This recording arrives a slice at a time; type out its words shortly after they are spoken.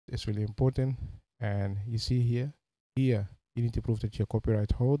is really important. And you see here, you need to prove that you're a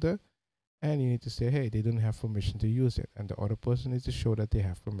copyright holder, and you need to say, hey, they don't have permission to use it, and the other person needs to show that they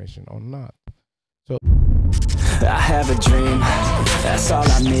have permission or not. So I have a dream, that's all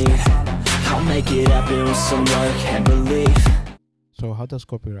I need. I'll make it happen with some work and belief. So how does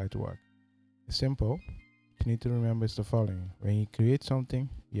copyright work? It's simple. What you need to remember is the following. When you create something,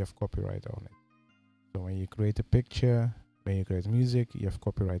 you have copyright on it. So when you create a picture, when you create music, you have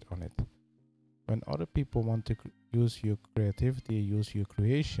copyright on it. When other people want to use your creativity, use your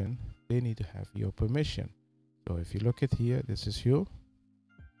creation, they need to have your permission. So if you look at here, this is you.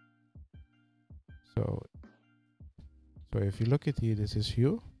 So if you look at here, this is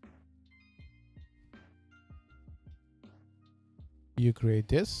you. You create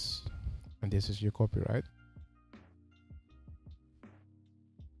this, and this is your copyright.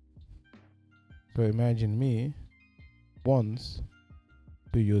 So imagine me wants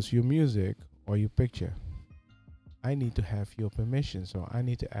to use your music or your picture. I need to have your permission. So I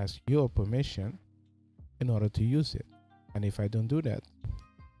need to ask your permission in order to use it. And if I don't do that,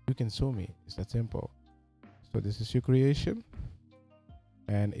 you can sue me. It's that simple. So this is your creation.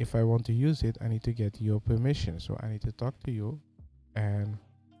 And if I want to use it, I need to get your permission. So I need to talk to you and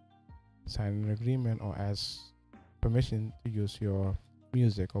sign an agreement or ask permission to use your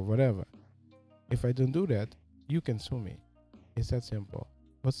music or whatever. If I don't do that, you can sue me. It's that simple.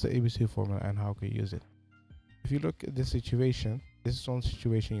 What's the ABC formula and how can you use it? If you look at this situation, this is one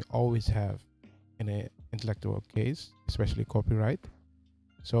situation you always have in an intellectual case, especially copyright.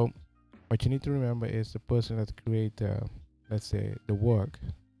 So what you need to remember is the person that create let's say the work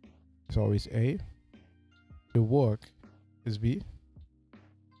is always A, the work is B,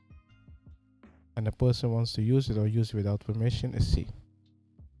 and the person wants to use it or use it without permission is C.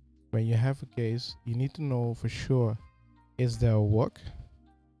 When you have a case, you need to know for sure, is there a work?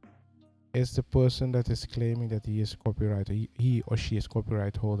 Is the person that is claiming that he is copyright, he or she is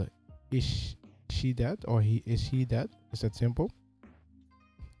copyright holder, is she that or is he that? Is that simple?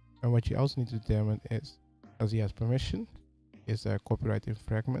 And what you also need to determine is, does he has permission? Is there a copyright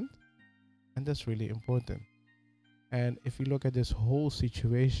infringement? And that's really important. And if you look at this whole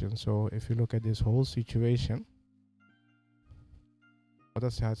situation, what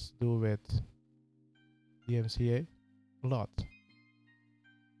does it have to do with DMCA? A lot.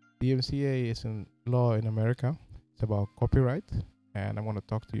 DMCA is a law in America. It's about copyright, and I want to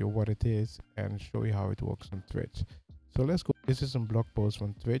talk to you what it is and show you how it works on Twitch. So let's go. This is a blog post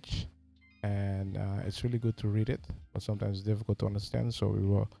from Twitch, and it's really good to read it, but sometimes it's difficult to understand. So we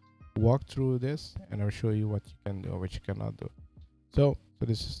will walk through this, and I'll show you what you can do or what you cannot do. So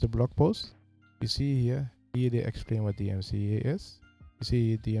this is the blog post. You see here they explain what DMCA is. You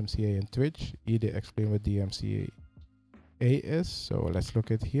see DMCA in Twitch. Here they explain what DMCA is. So let's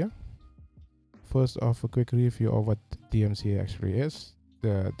look at here. First off, a quick review of what DMCA actually is.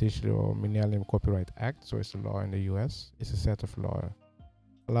 The Digital Millennium Copyright Act, so it's a law in the US. It's a set of law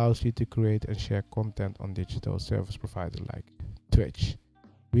allows you to create and share content on digital service providers like Twitch.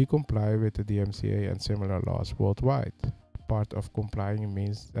 We comply with the DMCA and similar laws worldwide. Part of complying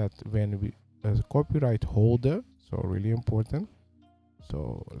means that when we as a copyright holder, so really important.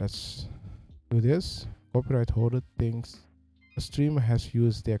 So let's do this. Copyright holder thinks a streamer has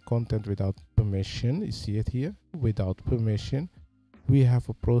used their content without permission. You see it here, without permission. We have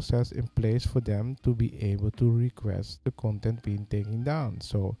a process in place for them to be able to request the content being taken down.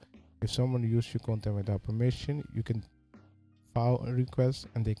 So if someone uses your content without permission, you can file a request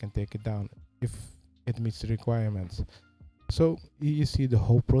and they can take it down if it meets the requirements. So you see the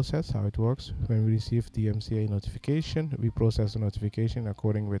whole process, how it works. When we receive DMCA notification, we process the notification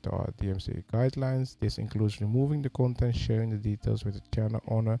according with our DMCA guidelines. This includes removing the content, sharing the details with the channel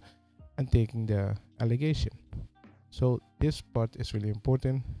owner, and taking the allegation. So this part is really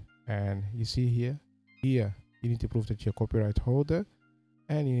important, and you see here you need to prove that you're a copyright holder,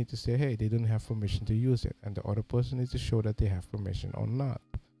 and you need to say, hey, they don't have permission to use it, and the other person needs to show that they have permission or not.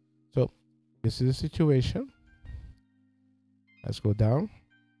 So this is the situation. Let's go down.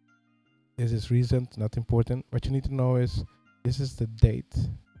 This is recent, not important. What you need to know is this is the date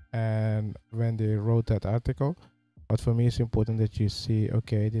and when they wrote that article. But for me, it's important that you see,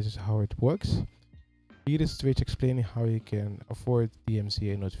 okay, this is how it works. Here is Twitch explaining how you can avoid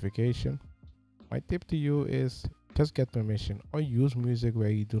DMCA notification. My tip to you is just get permission or use music where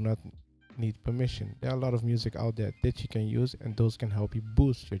you do not need permission. There are a lot of music out there that you can use, and those can help you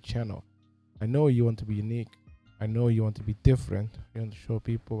boost your channel. I know you want to be unique. I know you want to be different. You want to show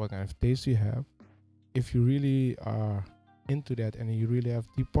people what kind of taste you have. If you really are into that and you really have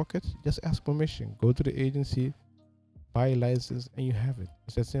deep pockets, just ask permission. Go to the agency, buy a license and you have it.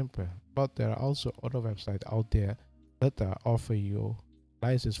 It's that simple. But there are also other websites out there that offer you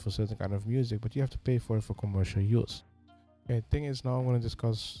license for certain kind of music, but you have to pay for it for commercial use. Okay, thing is, now I'm going to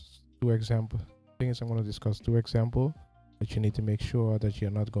discuss two examples. That you need to make sure that you're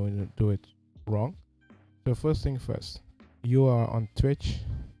not going to do it wrong. So first thing first, you are on Twitch.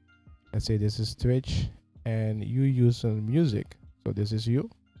 Let's say this is Twitch and you use some music. So this is you.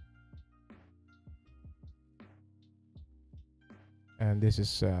 And this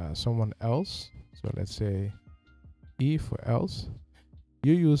is someone else. So let's say E for else.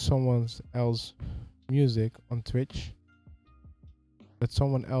 You use someone else's music on Twitch. That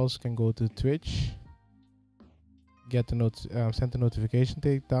someone else can go to Twitch, get the send the notification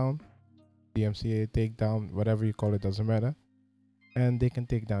takedown, DMCA takedown, whatever you call it, doesn't matter, and they can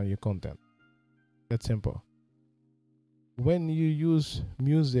take down your content. That's simple. When you use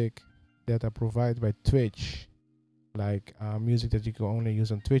music that are provided by Twitch, like music that you can only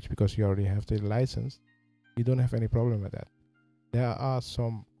use on Twitch because you already have the license, you don't have any problem with that. There are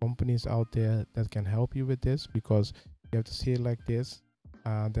some companies out there that can help you with this, because you have to see it like this.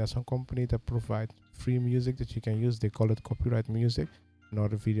 There are some companies that provide free music that you can use. They call it copyright music. In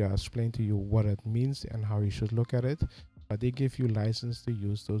another video I'll explain to you what it means and how you should look at it. But they give you license to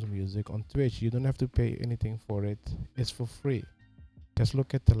use those music on Twitch. You don't have to pay anything for it. It's for free. Just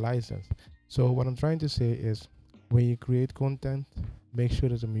look at the license. So what I'm trying to say is, when you create content, make sure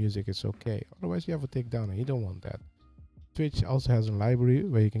that the music is okay. Otherwise you have a takedown and you don't want that. Twitch also has a library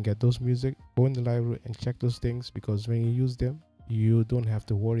where you can get those music. Go in the library and check those things, because when you use them, you don't have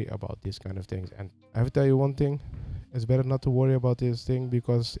to worry about these kind of things. And I have to tell you one thing, it's better not to worry about this thing,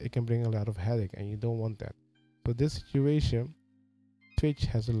 because it can bring a lot of headache and you don't want that. So this situation, Twitch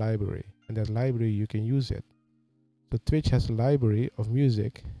has a library, and that library you can use it. So Twitch has a library of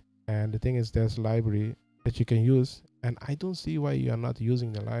music, and the thing is, there's a library that you can use, and I don't see why you are not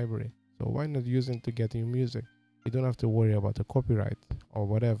using the library. So why not using it to get your music? You don't have to worry about the copyright or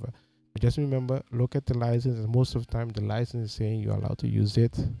whatever. But just remember, look at the license, and most of the time the license is saying you're allowed to use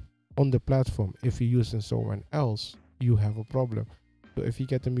it on the platform. If you use it someone else, you have a problem. So if you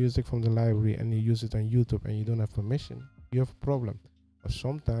get the music from the library and you use it on YouTube and you don't have permission, you have a problem. But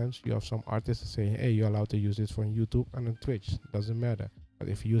sometimes you have some artists saying, hey, you're allowed to use it for YouTube and on Twitch. Doesn't matter. But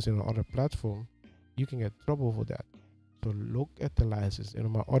if you use it on other platform, you can get trouble for that. So look at the license. In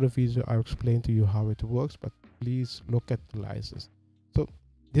my other video, I'll explain to you how it works, but please look at the license. So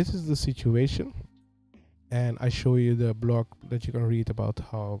this is the situation, and I show you the blog that you can read about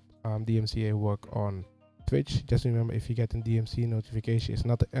how DMCA work on Twitch. Just remember, if you get a DMCA notification, it's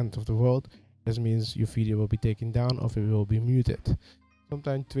not the end of the world. This means your video will be taken down or it will be muted.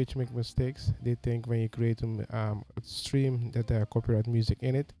 Sometimes Twitch make mistakes. They think when you create a stream that there are copyright music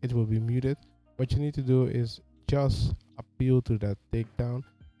in it, it will be muted. What you need to do is just appeal to that takedown,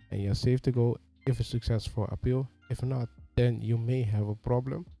 and you're safe to go if it's successful appeal. If not, then you may have a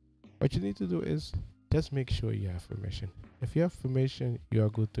problem. What you need to do is just make sure you have permission. If you have permission, you are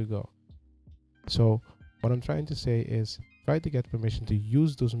good to go. So what I'm trying to say is, try to get permission to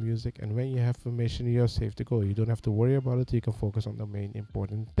use those music, and when you have permission, you're safe to go. You don't have to worry about it. You can focus on the main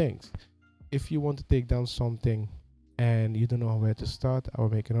important things. If you want to take down something and you don't know where to start, I will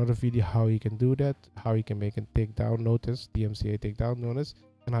make another video how you can do that, how you can make a takedown notice, DMCA takedown notice,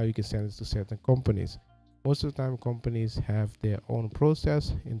 and how you can send it to certain companies. Most of the time companies have their own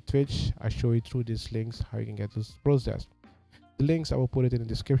process. In Twitch, I show you through these links how you can get this process. The links, I will put it in the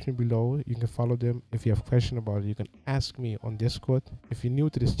description below. You can follow them. If you have questions about it, you can ask me on Discord. If you're new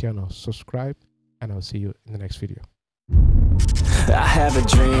to this channel, subscribe, and I'll see you in the next video. I have a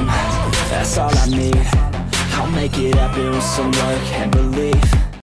dream, that's all I need. I'll make it happen with some work and belief.